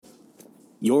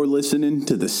You're listening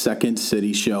to the Second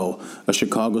City Show, a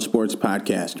Chicago sports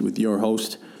podcast with your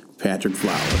host, Patrick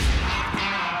Flowers.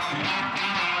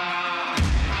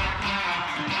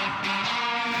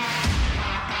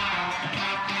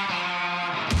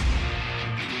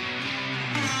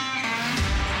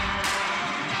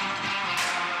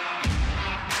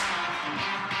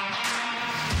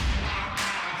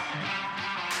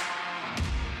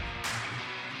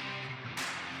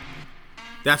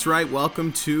 That's right.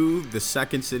 Welcome to the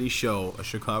Second City Show, a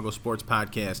Chicago sports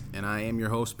podcast, and I am your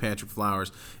host, Patrick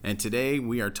Flowers. And today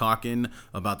we are talking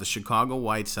about the Chicago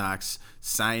White Sox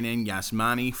signing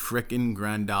Yasmani frickin'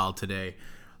 Grandal today.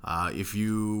 If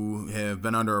you have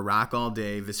been under a rock all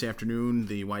day, this afternoon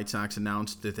the White Sox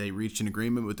announced that they reached an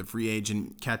agreement with the free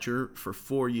agent catcher for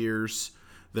 4 years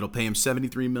that'll pay him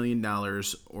 $73 million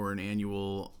or an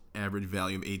annual average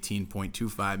value of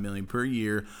 $18.25 million per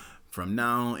year from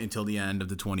now until the end of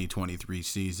the 2023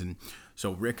 season.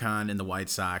 So Rick Hahn and the White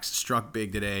Sox struck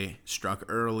big today, struck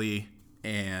early,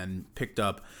 and picked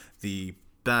up the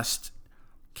best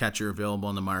catcher available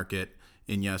on the market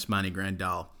in Yasmani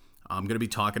Grandal. I'm going to be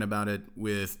talking about it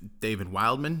with David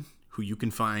Wildman, who you can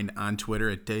find on Twitter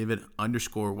at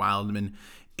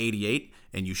David_Wildman88.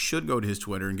 And you should go to his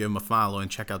Twitter and give him a follow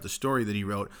and check out the story that he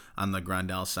wrote on the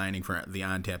Grandal signing for the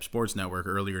On Tap Sports Network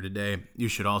earlier today. You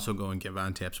should also go and give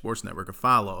On Tap Sports Network a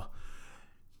follow.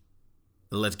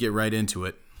 Let's get right into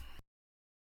it.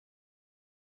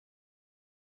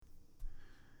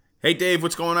 Hey, Dave,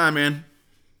 what's going on, man?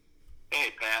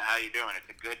 Hey, Pat, how you doing? It's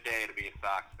a good day to be a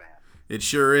Sox fan. It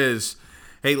sure is.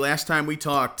 Hey, last time we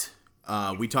talked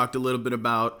a little bit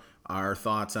about our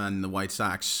thoughts on the White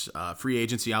Sox free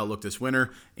agency outlook this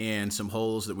winter and some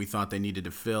holes that we thought they needed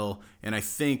to fill. And I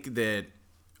think that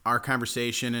our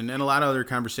conversation and a lot of other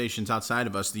conversations outside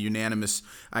of us, the unanimous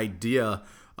idea,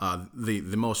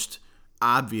 the most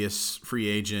obvious free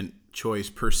agent choice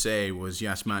per se was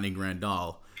Yasmani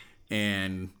Grandal.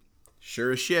 And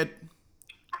sure as shit,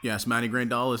 Yasmani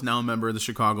Grandal is now a member of the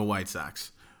Chicago White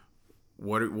Sox.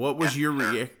 What was your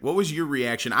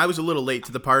reaction? I was a little late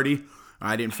to the party.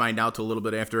 I didn't find out till a little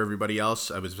bit after everybody else.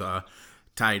 I was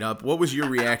tied up. What was your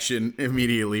reaction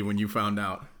immediately when you found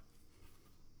out?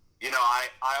 You know, I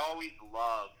always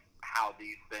love how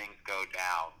these things go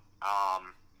down.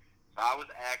 I was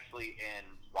actually in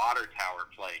Water Tower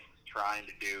Place trying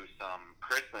to do some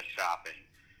Christmas shopping,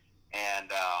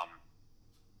 and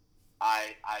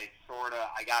I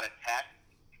got a text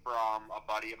from a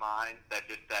buddy of mine that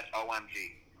just said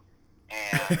OMG.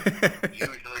 And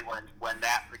usually when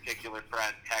that particular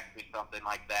friend texts me something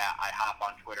like that, I hop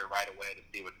on Twitter right away to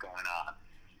see what's going on.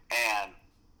 And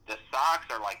the Sox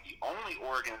are like the only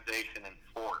organization in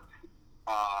sports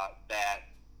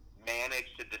that manage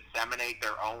to disseminate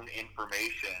their own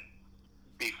information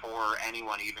before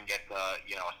anyone even gets a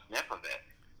sniff of it.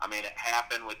 I mean, it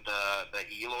happened with the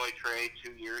Eloy trade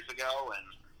 2 years ago, and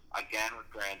again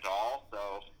with Grandal.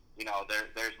 So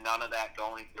there's none of that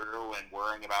going through and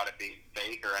worrying about it being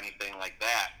fake or anything like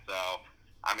that. So,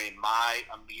 I mean, my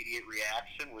immediate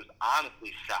reaction was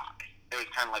honestly shock. It was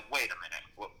kind of like, wait a minute,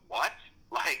 what?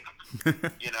 Like,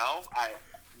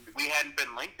 we hadn't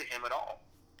been linked to him at all.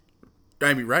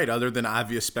 I mean, right, other than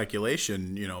obvious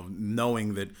speculation,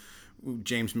 knowing that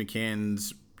James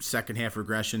McCann's second half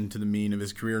regression to the mean of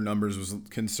his career numbers was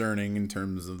concerning in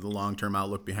terms of the long-term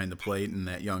outlook behind the plate and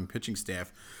that young pitching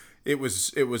staff. It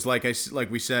was like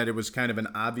we said, it was kind of an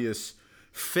obvious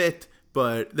fit,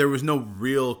 but there was no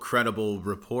real credible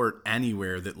report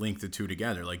anywhere that linked the two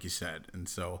together, like you said. And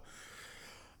so,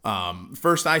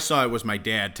 first I saw it was my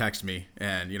dad text me,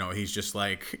 and he's just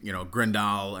like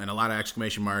Grandal and a lot of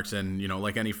exclamation marks, and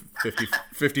like any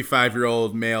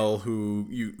 55-year-old male who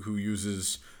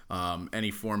uses any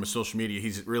form of social media,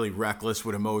 he's really reckless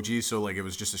with emojis. So like it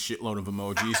was just a shitload of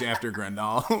emojis after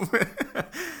Grandal.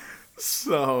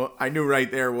 So I knew right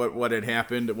there what had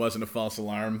happened. It wasn't a false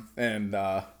alarm, and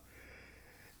I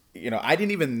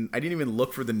didn't even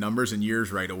look for the numbers and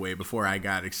years right away before I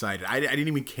got excited. I didn't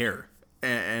even care,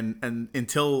 and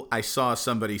until I saw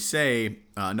somebody say,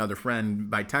 another friend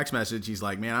by text message, he's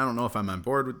like, "Man, I don't know if I'm on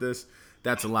board with this.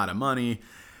 That's a lot of money."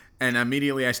 And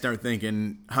immediately I start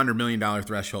thinking $100 million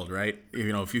threshold, right?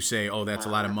 If you say, "Oh, that's a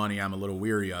lot of money," I'm a little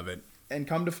weary of it. And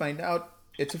come to find out,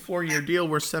 it's a 4-year deal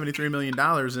worth $73 million,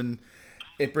 and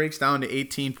it breaks down to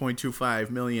 $18.25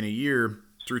 million a year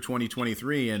through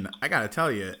 2023. And I got to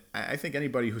tell you, I think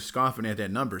anybody who's scoffing at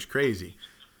that number is crazy.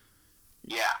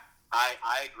 Yeah,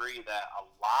 I agree that a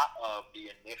lot of the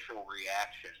initial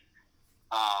reaction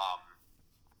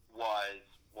was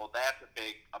well, that's a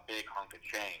big hunk of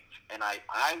change. And I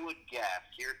would guess,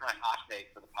 here's my hot take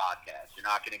for the podcast. You're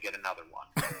not going to get another one.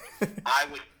 I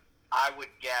would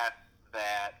guess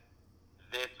that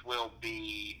this will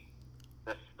be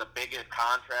the biggest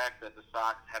contract that the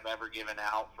Sox have ever given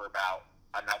out for about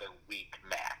another week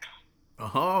max.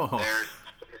 Oh,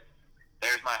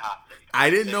 there's my hot take. I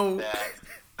didn't know.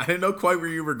 I didn't know quite where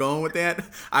you were going with that.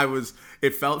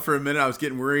 It felt for a minute I was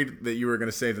getting worried that you were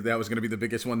going to say that was going to be the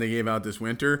biggest one they gave out this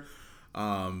winter.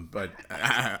 But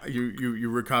you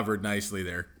recovered nicely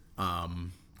there.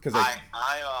 I'm excited.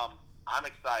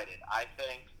 I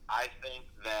think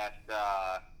that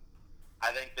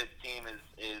I think this team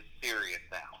is serious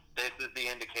now. This is the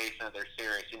indication that they're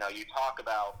serious. You talk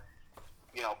about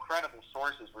credible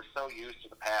sources. We're so used to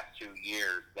the past 2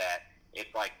 years that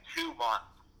it's like 2 months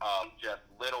of just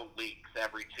little leaks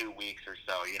every 2 weeks or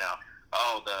so.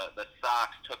 Oh, the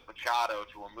Sox took Machado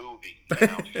to a movie,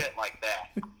 shit like that.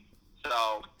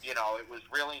 So, it was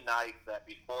really nice that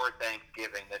before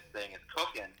Thanksgiving this thing is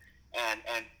cooking.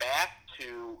 And back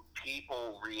to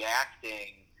people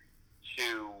reacting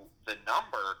to the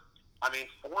number,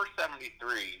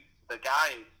 473, the guy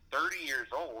is 30 years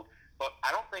old, but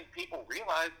I don't think people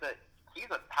realize that he's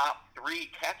a top 3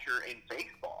 catcher in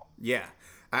baseball. Yeah.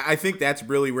 I think that's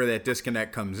really where that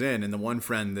disconnect comes in. And the one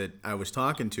friend that I was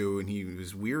talking to, and he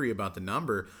was weary about the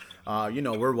number,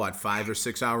 we're 5 or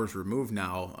 6 hours removed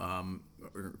now,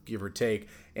 give or take.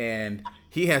 And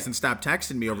he hasn't stopped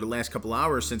texting me over the last couple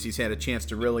hours since he's had a chance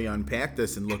to really unpack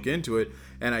this and look into it.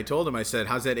 And I told him, I said,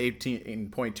 how's that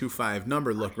 18.25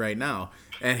 number look right now?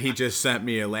 And he just sent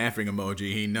me a laughing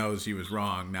emoji. He knows he was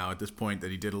wrong now at this point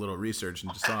that he did a little research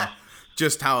and just saw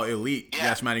just how elite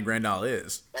Yasmani Grandal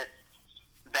is.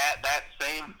 That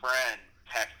same friend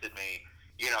texted me,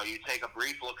 you take a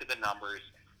brief look at the numbers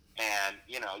and,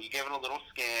 you give it a little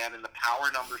scan and the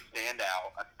power numbers stand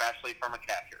out, especially from a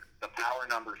catcher. The power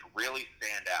numbers really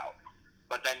stand out.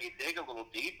 But then you dig a little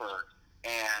deeper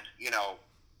and,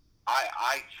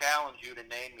 I challenge you to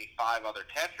name me 5 other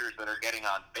catchers that are getting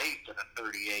on base at a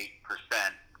 38%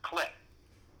 clip.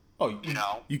 Oh,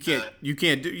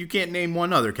 you can't name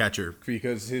one other catcher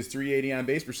because his 380 on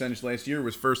base percentage last year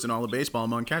was first in all of baseball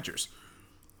among catchers.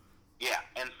 Yeah,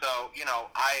 and so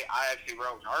I actually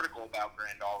wrote an article about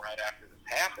Grandal right after this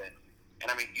happened,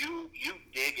 and you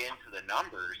dig into the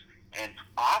numbers, and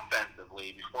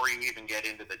offensively, before you even get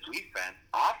into the defense,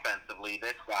 offensively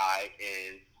this guy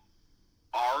is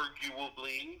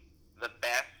arguably the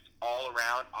best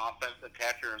all-around offensive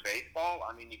catcher in baseball.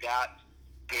 You got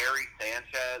Gary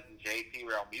Sanchez and JT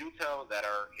Realmuto that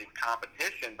are his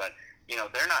competition, but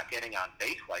they're not getting on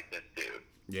base like this dude.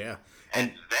 Yeah.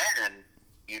 And then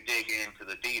you dig into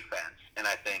the defense, and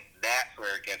I think that's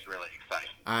where it gets really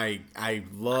exciting. I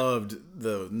loved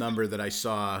the number that I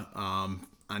saw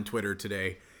on Twitter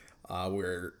today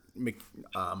where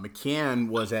McCann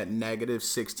was at negative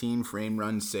 16 frame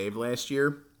runs saved last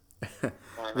year,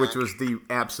 which was the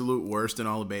absolute worst in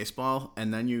all of baseball.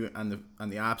 And then you on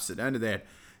the opposite end of that,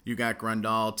 you got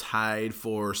Grandal tied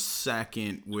for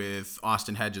second with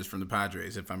Austin Hedges from the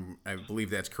Padres. I believe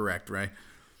that's correct, right?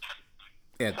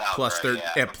 At plus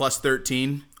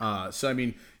 13.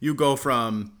 So you go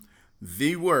from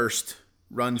the worst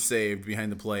run saved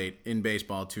behind the plate in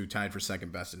baseball to tied for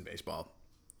second best in baseball,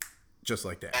 just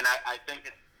like that. And I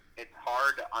think it's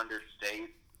hard to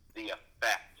understate the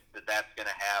effect that's going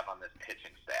to have on this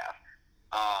pitching staff.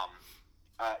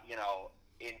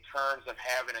 In terms of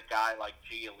having a guy like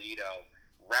Giolito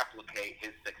replicate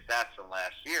his success from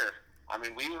last year,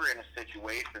 we were in a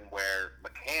situation where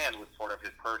McCann was sort of his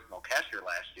personal catcher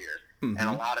last year, and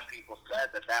a lot of people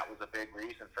said that was a big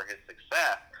reason for his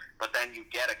success. But then you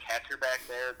get a catcher back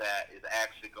there that is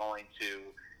actually going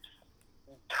to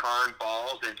turn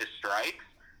balls into strikes,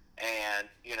 and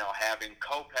having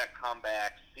Kopech come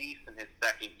back, Cease in his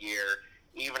second year,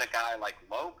 even a guy like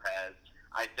Lopez,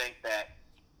 I think that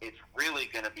it's really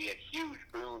going to be a huge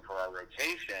boon for our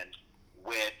rotation,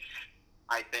 which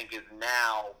I think is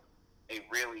now a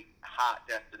really hot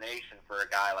destination for a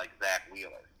guy like Zach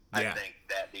Wheeler. Yeah. I think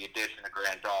that the addition of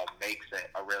Grandal makes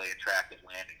it a really attractive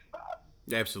landing spot.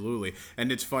 Absolutely.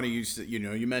 And it's funny,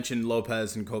 you mentioned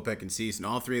Lopez and Kopech and Cease, and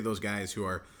all 3 of those guys who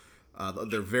are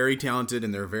they're very talented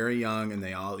and they're very young, and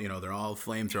they all they're all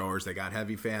flamethrowers. They got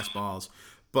heavy fastballs,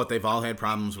 but they've all had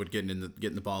problems with getting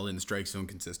the ball in the strike zone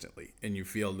consistently. And you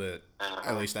feel that,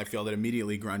 at least I feel that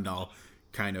immediately Grandal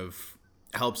kind of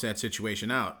helps that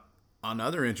situation out.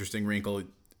 Another interesting wrinkle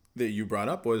that you brought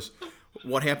up was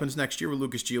what happens next year with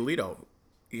Lucas Giolito.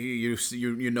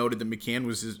 You noted that McCann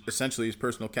was essentially his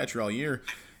personal catcher all year,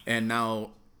 and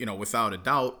now without a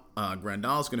doubt,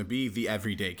 Grandal is going to be the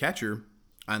everyday catcher.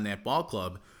 on that ball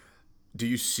club. Do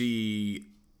you see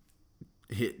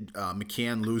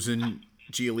McCann losing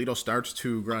Giolito starts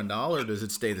to Grandal, or does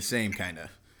it stay the same kind of?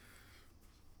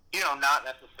 Not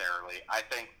necessarily. I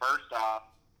think first off,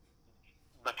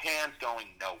 McCann's going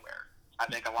nowhere. I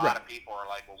think a lot Right. of people are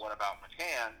like, well, what about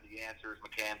McCann? The answer is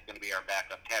McCann's going to be our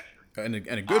backup catcher. And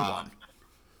a good one.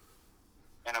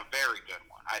 And a very good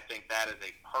one. I think that is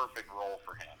a perfect role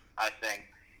for him. I think,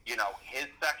 his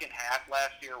second half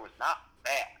last year was not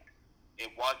bad.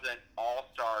 It wasn't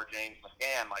all-star James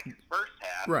McCann like his first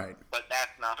half, Right. but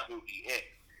that's not who he is.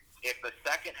 If the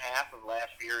second half of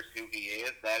last year is who he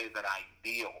is, that is an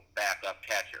ideal backup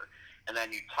catcher. And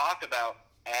then you talk about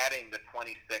adding the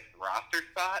 26th roster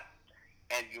spot,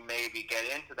 and you maybe get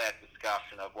into that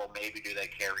discussion of, well, maybe do they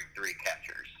carry three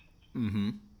catchers? Mm-hmm.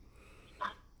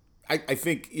 I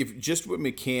think if just with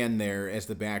McCann there as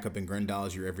the backup and Grandal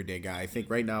as your everyday guy, I think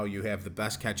right now you have the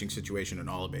best catching situation in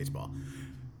all of baseball.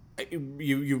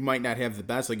 You might not have the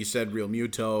best, like you said. Real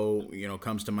Muto,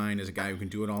 comes to mind as a guy who can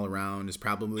do it all around. Is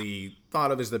probably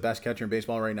thought of as the best catcher in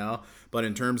baseball right now. But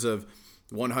in terms of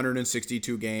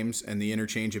 162 games and the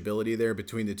interchangeability there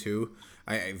between the two,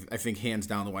 I think hands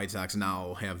down the White Sox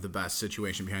now have the best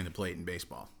situation behind the plate in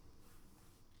baseball.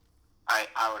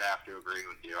 I would have to agree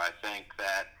with you. I think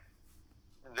that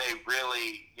they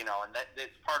really, and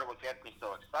that's part of what gets me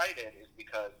so excited is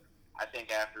because I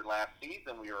think after last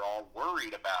season we were all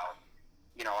worried about,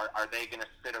 are they going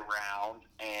to sit around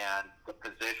and the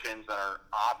positions that are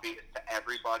obvious to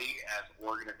everybody as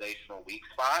organizational weak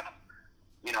spots,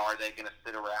 are they going to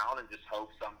sit around and just hope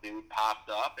some dude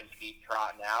pops up and keep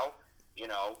trotting out,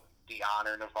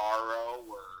 Deonor Navarro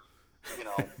or,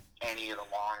 any of the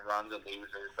long runs of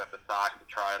losers that the Sox have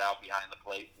tried out behind the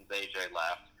plate since AJ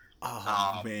left.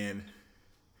 Oh man,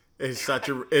 it is such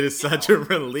a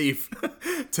relief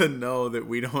to know that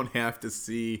we don't have to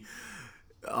see.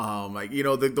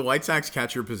 The White Sox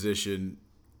catcher position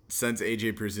since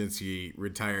AJ Pierzynski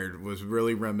retired was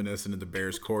really reminiscent of the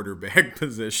Bears quarterback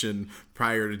position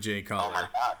prior to Jay Cutler. Oh my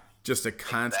God. Just a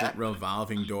constant Exactly.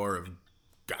 revolving door of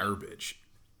garbage.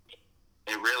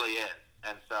 It really is.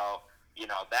 And so,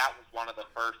 that was one of the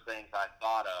first things I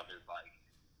thought of is like,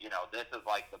 this is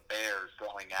like the Bears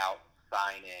going out and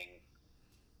signing,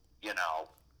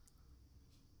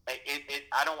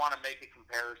 I don't want to make a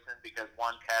comparison because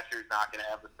one catcher is not going to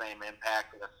have the same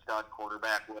impact that a stud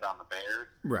quarterback would on the Bears.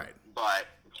 Right. But,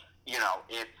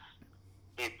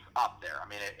 it's up there. I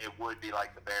mean, it would be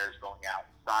like the Bears going out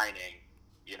and signing,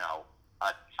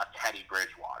 a Teddy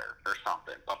Bridgewater or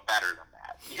something, but better than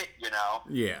that,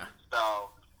 Yeah. So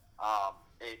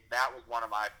that was one of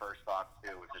my first thoughts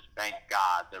too, which is thank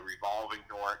God the revolving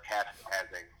door catch has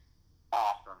an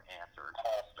awesome answer, an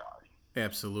all-star.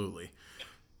 Absolutely.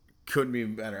 Couldn't be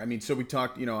better. I mean, so we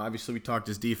talked, obviously we talked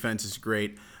his defense is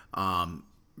great.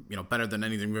 Better than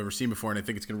anything we've ever seen before, and I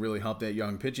think it's going to really help that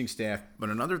young pitching staff. But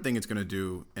another thing it's going to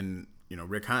do, and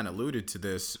Rick Hahn alluded to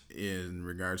this in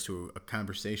regards to a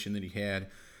conversation that he had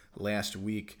last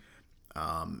week,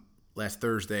 last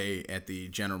Thursday at the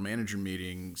general manager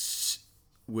meetings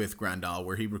with Grandal,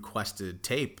 where he requested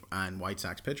tape on White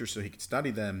Sox pitchers so he could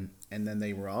study them, and then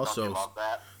they were also Don't you love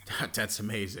that? that's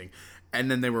amazing. And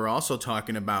then they were also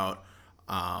talking about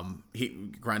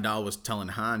Grandal was telling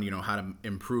Hahn, how to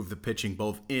improve the pitching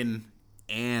both in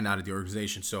and out of the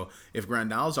organization. So if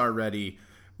Grandal's already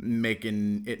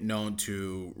making it known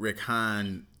to Rick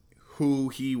Hahn who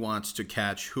he wants to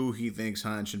catch, who he thinks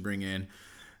Hahn should bring in,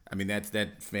 I mean, that's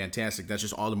fantastic. That's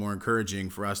just all the more encouraging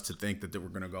for us to think that we're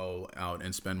going to go out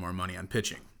and spend more money on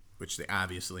pitching, which they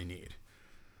obviously need.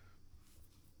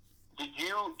 Did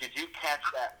you catch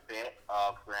that bit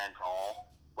of Grandal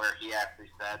where he actually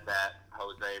said that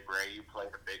Jose Abreu played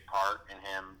a big part in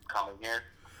him coming here?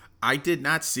 I did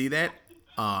not see that.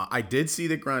 I did see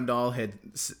that Grandal had,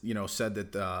 said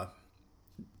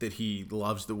that he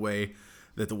loves the way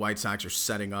that the White Sox are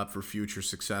setting up for future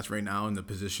success right now in the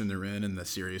position they're in and the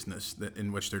seriousness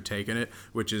in which they're taking it,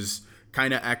 which is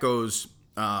kind of echoes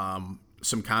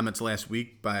some comments last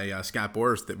week by Scott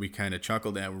Boras that we kind of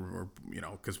chuckled at,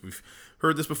 because we've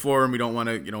heard this before and we don't want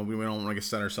to, we don't want to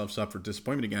set ourselves up for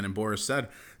disappointment again. And Boras said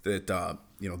that,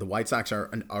 the White Sox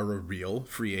are a real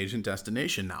free agent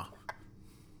destination now.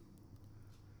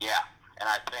 Yeah, and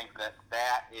I think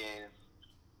that is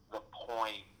the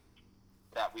point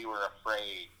that we were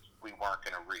afraid we weren't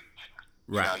going to reach.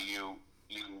 Right. You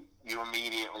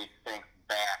immediately think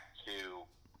back to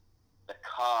the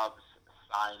Cubs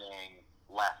signing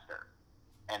Lester,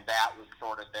 and that was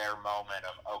sort of their moment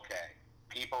of, okay,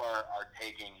 people are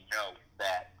taking note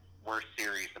that we're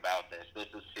serious about this.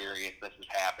 This is serious. This is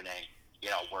happening.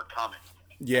 We're coming.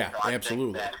 Yeah, so I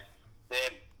absolutely. think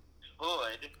that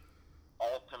could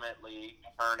ultimately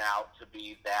turn out to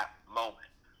be that moment.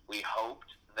 We hoped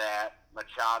that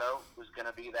Machado was going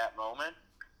to be that moment,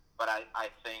 but I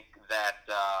think that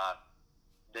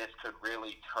this could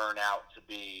really turn out to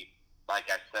be, like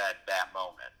I said, that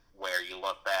moment where you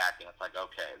look back and it's like,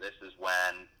 okay, this is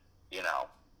when,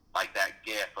 like that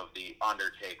gif of the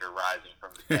Undertaker rising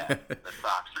from the dead, the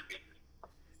Sox.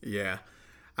 Yeah,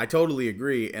 I totally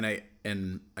agree, and I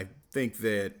think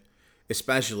that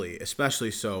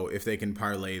especially so if they can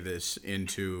parlay this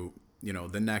into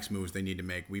the next moves they need to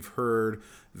make. We've heard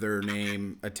their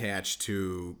name attached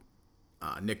to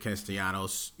Nick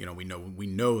Castellanos. We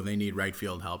know they need right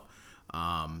field help,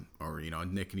 or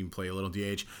Nick can even play a little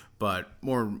DH. But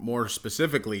more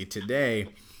specifically today,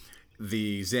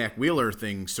 the Zach Wheeler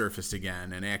thing surfaced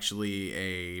again, and actually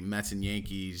a Mets and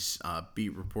Yankees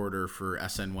beat reporter for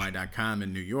SNY.com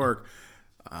in New York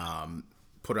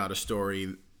put out a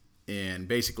story, and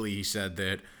basically he said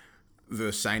that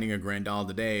the signing of Grandal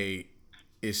today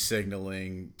is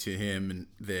signaling to him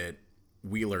that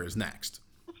Wheeler is next.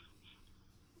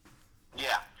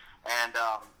 Yeah, and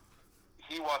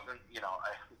he wasn't,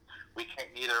 we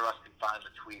can't, neither of us can find the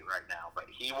tweet right now, but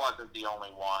he wasn't the only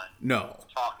one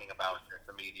talking about this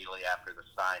immediately after the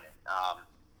signing.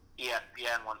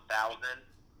 ESPN 1000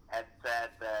 had said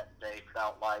that they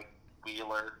felt like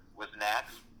Wheeler was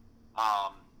next.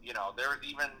 There was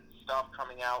even stuff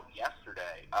coming out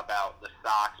yesterday about the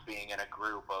Sox being in a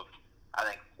group of, I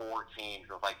think, 4 teams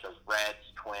with like the Reds,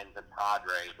 Twins, and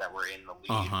Padres that were in the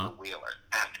lead for Wheeler.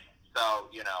 So,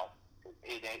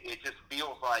 it just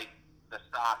feels like the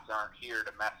Sox aren't here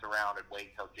to mess around and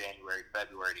wait till January,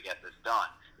 February to get this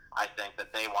done. I think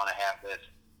that they want to have this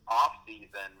off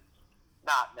season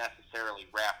not necessarily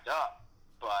wrapped up,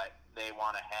 but they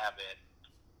want to have it,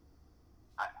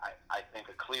 I think,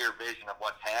 a clear vision of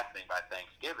what's happening by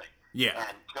Thanksgiving. Yeah.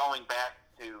 And going back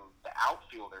to the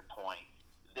outfielder point,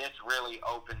 this really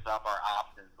opens up our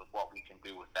options with what we can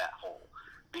do with that hole.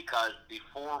 Because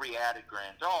before we added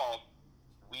Grandal,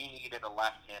 we needed a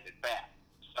left-handed bat.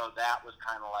 So that was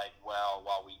kind of like, well,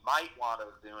 while we might want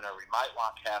Ozuna, we might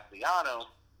want Castellanos,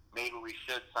 maybe we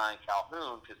should sign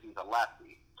Calhoun because he's a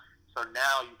lefty. So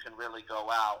now you can really go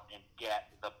out and get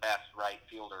the best right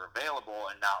fielder available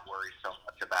and not worry so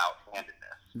much about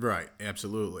handedness. Right,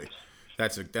 absolutely.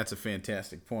 That's a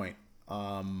fantastic point.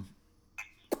 And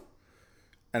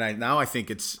I think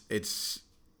it's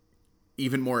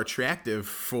even more attractive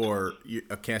for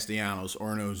a Castellanos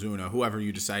or an Ozuna, whoever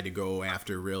you decide to go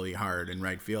after really hard in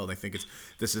right field. I think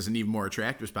this is an even more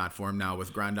attractive spot for him now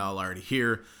with Grandal already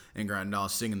here, and Grandal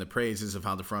singing the praises of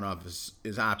how the front office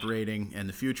is operating and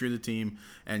the future of the team,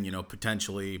 and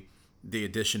potentially the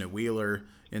addition of Wheeler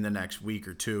in the next week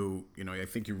or two. I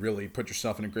think you really put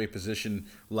yourself in a great position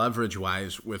leverage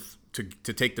wise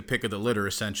to take the pick of the litter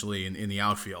essentially in the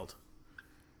outfield.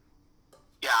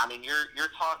 Yeah, I mean, you're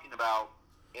talking about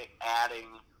it adding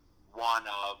one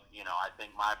of, I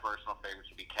think my personal favorite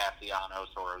should be Castellanos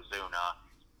or Ozuna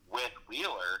with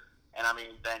Wheeler. And, I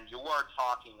mean, then you are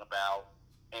talking about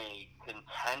a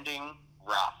contending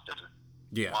roster.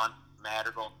 Yeah. Once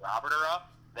Madrigal and Robert are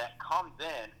up, that comes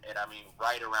in at,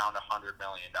 right around $100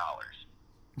 million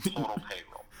total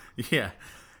payroll. Yeah,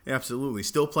 absolutely.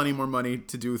 Still plenty more money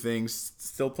to do things.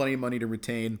 Still plenty of money to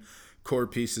retain core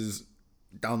pieces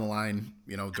down the line,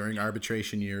 during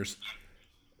arbitration years.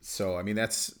 So,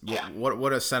 that's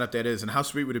what a setup that is. And how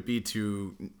sweet would it be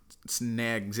to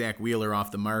snag Zach Wheeler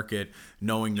off the market,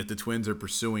 knowing that the Twins are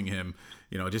pursuing him?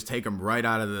 Just take him right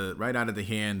out of the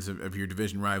hands of your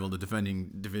division rival, the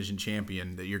defending division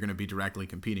champion that you're going to be directly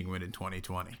competing with in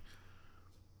 2020.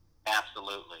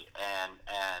 Absolutely, and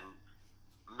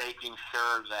making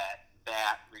sure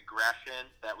that regression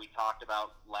that we talked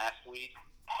about last week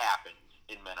happens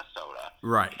in Minnesota.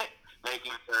 Right.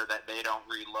 Making sure that they don't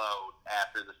reload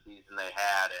after the season they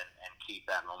had and keep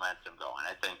that momentum going.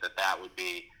 I think that would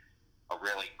be a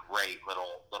really great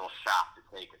little shot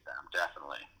to take at them,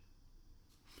 definitely.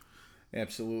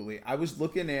 Absolutely. I was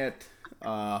looking at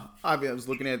a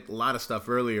lot of stuff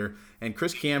earlier, and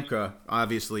Chris Kamka,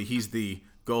 obviously, he's the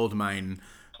gold mine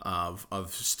of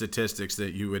statistics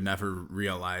that you would never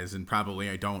realize, and probably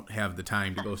I don't have the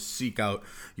time to go seek out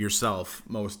yourself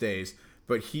most days.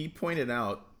 But he pointed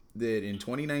out that in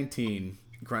 2019,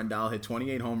 Grandal hit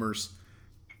 28 homers.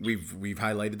 We've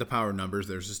highlighted the power numbers.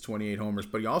 There's his 28 homers,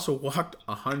 but he also walked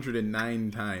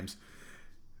 109 times.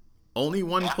 Only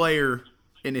one player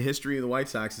in the history of the White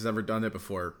Sox has ever done that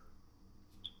before.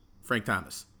 Frank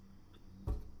Thomas.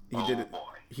 He did it. Boy.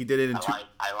 He did it in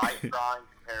I like drawing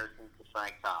comparisons to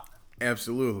Frank Thomas.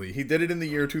 Absolutely. He did it in the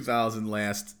year 2000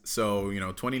 last. So,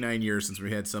 29 years since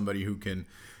we had somebody who can,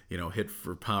 hit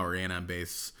for power and on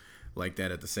base like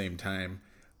that at the same time.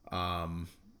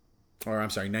 Or I'm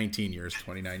sorry, 19 years,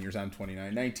 29 years. I'm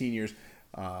 29, 19 years.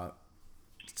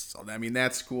 So,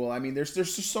 that's cool. There's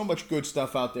just so much good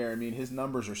stuff out there. His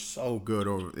numbers are so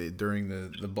good during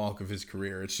the bulk of his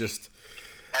career. It's just.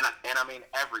 And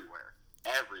everywhere.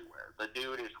 The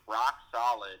dude is rock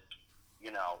solid,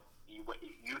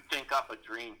 you think up a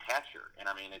dream catcher, and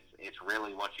it's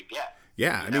really what you get.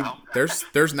 Yeah,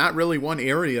 there's not really one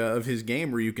area of his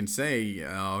game where you can say,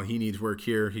 oh, he needs work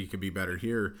here, he could be better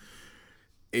here.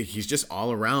 He's just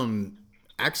all around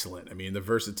excellent. The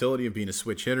versatility of being a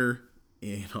switch hitter,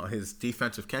 his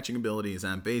defensive catching ability, his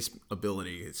on base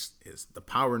ability, his the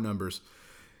power numbers,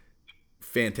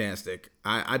 fantastic.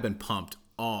 I've been pumped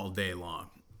all day long.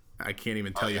 I can't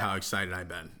even tell you how excited I've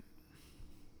been.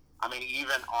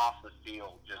 Even off the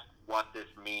field, just what this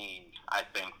means, I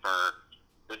think, for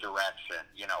the direction.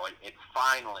 It's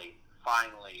finally,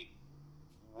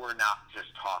 we're not just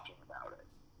talking about it.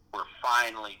 We're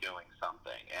finally doing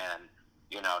something. And,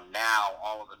 now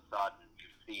all of a sudden you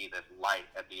see this light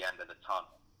at the end of the tunnel.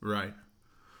 Right.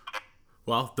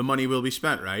 Well, the money will be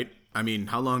spent, right?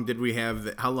 How long did we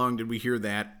hear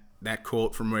that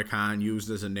quote from Rick Hahn used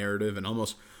as a narrative and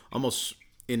almost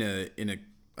in a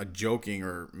joking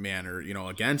or manner,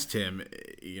 against him,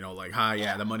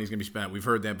 the money's gonna be spent. We've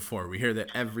heard that before. We hear that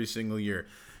every single year,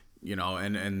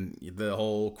 and the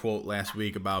whole quote last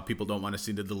week about people don't want to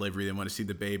see the delivery, they want to see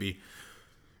the baby.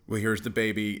 Well, here's the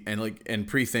baby, and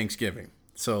pre-Thanksgiving.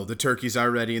 So the turkey's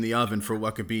already in the oven for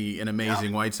what could be an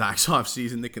amazing White Sox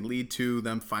offseason that could lead to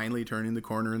them finally turning the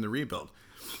corner in the rebuild.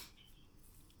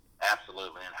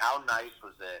 Absolutely. And how nice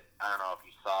was it, I don't know if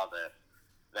you saw this,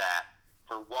 that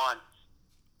for once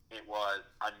it was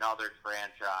another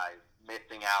franchise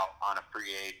missing out on a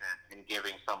free agent and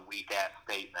giving some weak-ass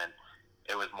statement.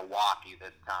 It was Milwaukee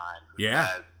this time.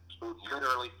 Who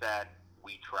literally said,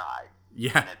 "We tried."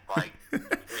 Yeah. And it's like,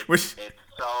 it's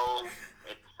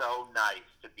so nice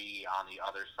to be on the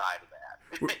other side of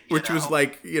that. Which was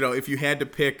like, if you had to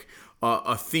pick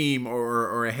a theme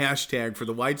or a hashtag for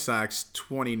the White Sox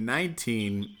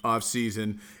 2019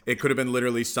 offseason, it could have been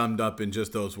literally summed up in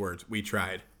just those words. We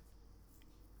tried.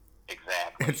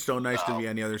 Exactly. It's so nice to be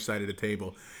on the other side of the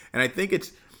table. And I think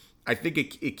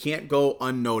it can't go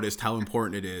unnoticed how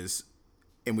important it is,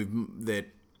 and that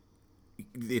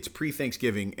it's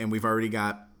pre-Thanksgiving, and we've already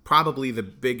got probably the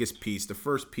biggest piece, the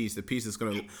first piece, the piece that's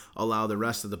going to allow the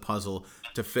rest of the puzzle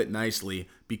to fit nicely.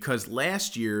 Because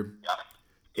last year,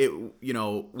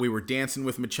 we were dancing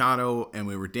with Machado and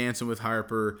we were dancing with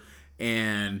Harper,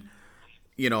 and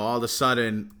all of a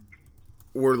sudden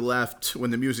we're left,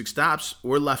 when the music stops,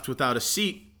 we're left without a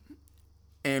seat,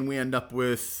 and we end up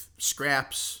with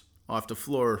scraps off the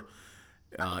floor.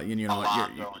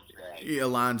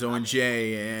 Alonso and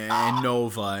Jay and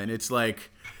Nova, and it's like,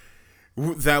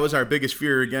 that was our biggest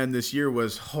fear again this year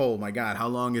was, oh my God, how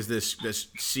long is this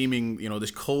seeming,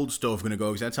 this cold stove going to go?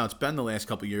 Because that's how it's been the last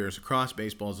couple of years across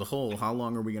baseball as a whole. How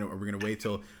long are we going to wait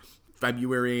till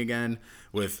February again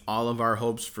with all of our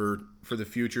hopes for the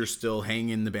future still hanging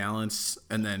in the balance,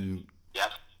 and then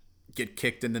get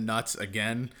kicked in the nuts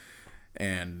again?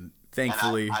 And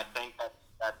thankfully, I think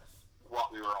that's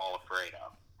what we were all afraid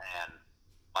of. And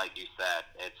like you said,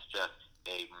 it's just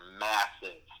a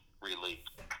massive relief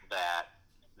that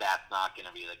that's not going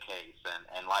to be the case.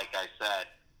 And like I said,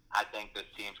 I think this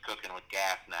team's cooking with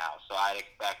gas now. So I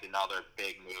expect another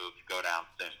big move to go down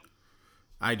soon.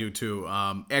 I do too.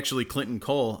 Actually, Clinton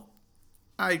Cole,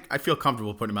 I feel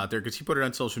comfortable putting him out there because he put it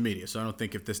on social media. So I don't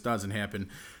think if this doesn't happen,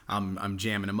 I'm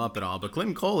jamming him up at all. But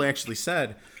Clinton Cole actually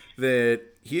said that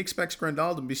he expects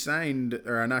Grandal to be signed,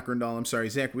 or not Grandal, I'm sorry,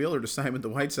 Zach Wheeler to sign with the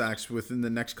White Sox within the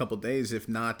next couple of days, if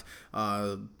not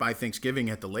by Thanksgiving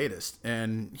at the latest.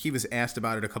 And he was asked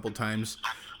about it a couple times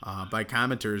by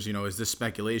commenters, is this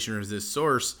speculation or is this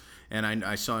source? And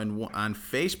I saw on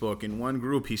Facebook in one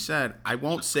group, he said, I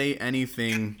won't say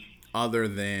anything other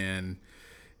than,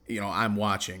 I'm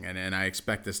watching and I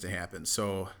expect this to happen.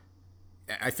 So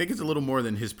I think it's a little more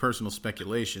than his personal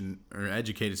speculation or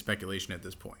educated speculation at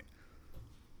this point.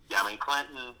 Yeah,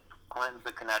 Clinton's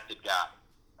a connected guy.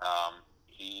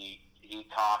 He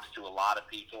talks to a lot of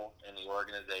people in the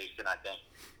organization. I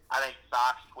think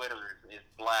Sox Twitter is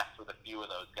blessed with a few of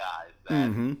those guys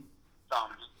that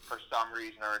for some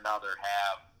reason or another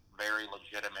have very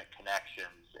legitimate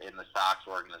connections in the Sox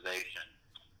organization.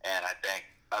 And I think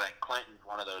Clinton's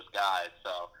one of those guys.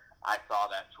 So I saw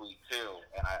that tweet too,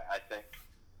 and I think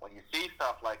when you see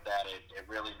stuff like that, it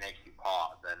really makes you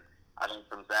pause. And I think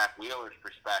from Zach Wheeler's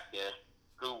perspective,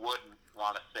 who wouldn't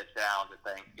want to sit down to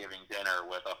Thanksgiving dinner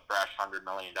with a fresh $100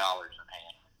 million in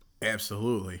hand?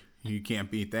 Absolutely. You can't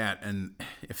beat that. And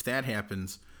if that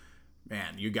happens,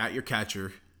 man, you got your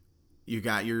catcher, you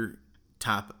got your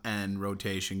top end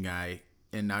rotation guy,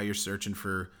 and now you're searching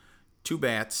for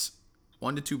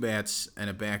 1 to 2 bats, and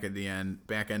a back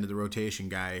end of the rotation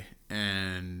guy,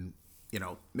 and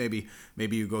maybe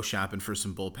you go shopping for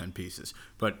some bullpen pieces.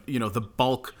 But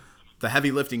the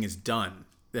heavy lifting is done.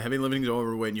 The heavy lifting is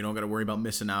over with. And you don't got to worry about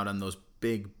missing out on those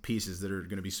big pieces that are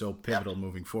going to be so pivotal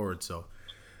moving forward. So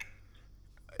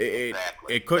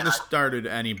it couldn't have started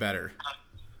any better.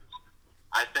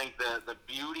 I think the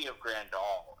beauty of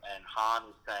Grandal, and Han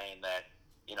was saying that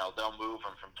they'll move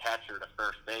him from catcher to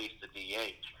first base to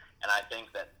DH, and I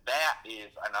think that is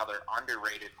another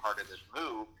underrated part of this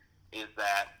move, is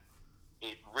that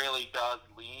it really does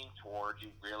lean towards you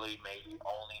really maybe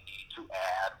only need to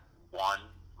add one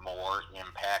more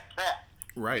impact bat.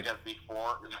 Right. Because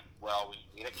before, we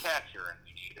need a catcher, and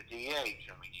we need a DH,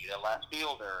 and we need a left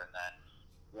fielder, and then,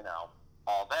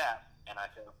 all that. And I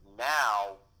think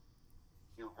now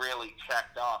you really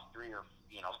checked off three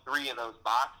of those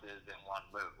boxes in one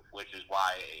move, which is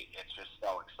why it's just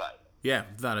so exciting. Yeah,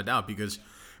 without a doubt, because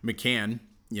McCann,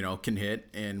 can hit,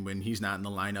 and when he's not in the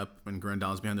lineup, when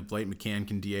Grandal's behind the plate, McCann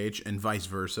can DH, and vice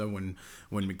versa. When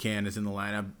McCann is in the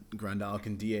lineup, Grandal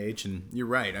can DH, and you're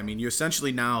right. I mean, you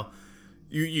essentially now,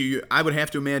 I would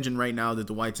have to imagine right now that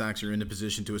the White Sox are in a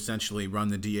position to essentially run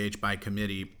the DH by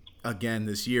committee again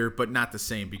this year, but not the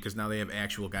same, because now they have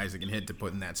actual guys that can hit to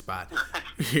put in that spot.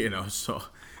 So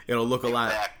it'll look a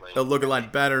lot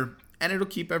better, and it'll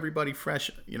keep everybody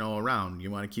fresh, around. You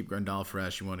want to keep Grandal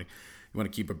fresh. You want to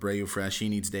keep Abreu fresh. He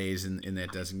needs days in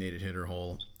that designated hitter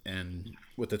hole. And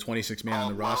with the 26 man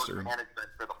on the roster, load management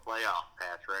for the playoffs,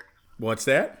 Patrick. What's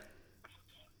that?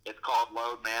 It's called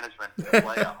load management for the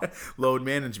playoffs. Load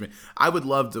management. I would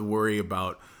love to worry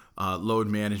about load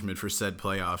management for said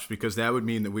playoffs, because that would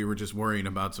mean that we were just worrying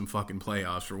about some fucking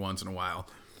playoffs for once in a while.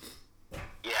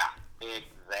 Yeah,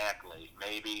 exactly.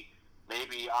 Maybe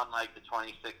unlike the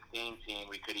 2016 team,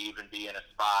 we could even be in a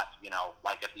spot,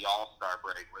 like at the All-Star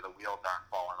break where the wheels aren't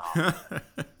falling off.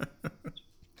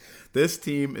 This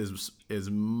team is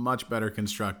much better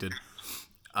constructed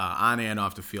on and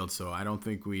off the field, so I don't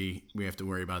think we have to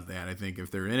worry about that. I think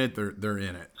if they're in it, they're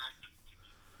in it.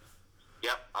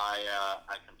 Yep, I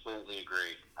completely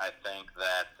agree. I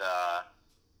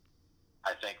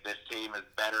think this team is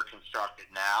better constructed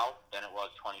now than it was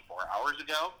 24 hours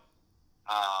ago,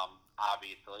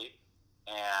 obviously,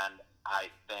 and I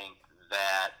think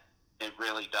that it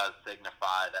really does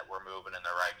signify that we're moving in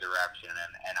the right direction,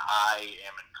 and I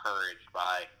am encouraged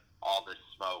by all this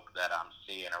smoke that I'm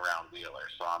seeing around Wheeler.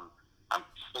 So I'm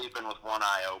sleeping with one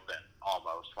eye open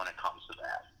almost when it comes to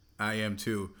that. I am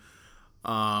too.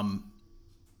 I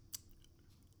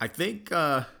think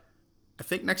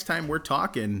next time we're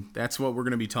talking, that's what we're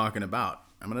going to be talking about.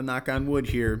 I'm going to knock on wood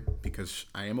here because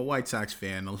I am a White Sox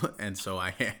fan, and so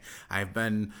I've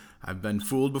been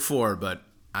fooled before, but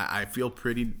I feel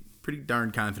pretty darn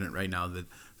confident right now that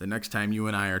the next time you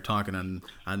and I are talking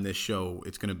on this show,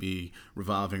 it's going to be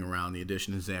revolving around the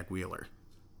addition of Zach Wheeler.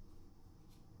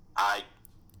 I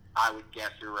would guess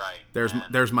you're right.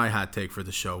 There's my hot take for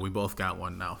the show. We both got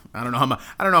one now. I don't know how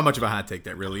much of a hot take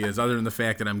that really is, other than the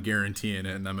fact that I'm guaranteeing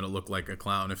it, and I'm going to look like a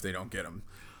clown if they don't get him.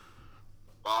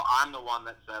 Well, I'm the one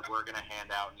that said we're going to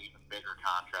hand out an even bigger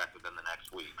contract within the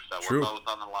next week. So True. We're both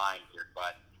on the line here,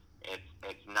 but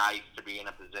it's nice to be in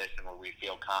a position where we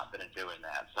feel confident doing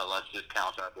that. So let's just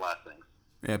count our blessings.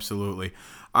 Absolutely.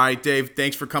 All right, Dave,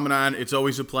 thanks for coming on. It's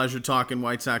always a pleasure talking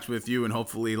White Sox with you, and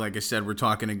hopefully, like I said, we're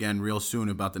talking again real soon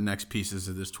about the next pieces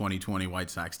of this 2020 White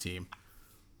Sox team.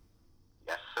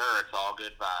 Yes, sir. It's all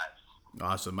good vibes.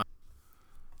 Awesome.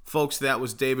 Folks, that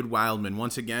was David Wildman.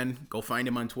 Once again, go find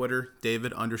him on Twitter,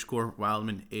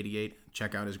 David_Wildman88.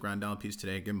 Check out his Grandal piece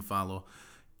today. Give him a follow.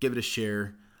 Give it a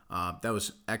share. That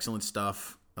was excellent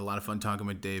stuff. A lot of fun talking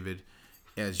with David,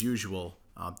 as usual.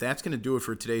 That's going to do it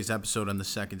for today's episode on the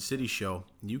Second City Show.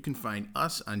 You can find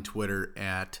us on Twitter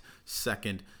at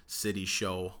Second City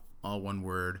Show, all one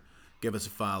word. Give us a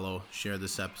follow, share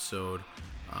this episode,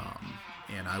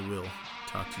 and I will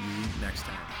talk to you next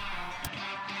time.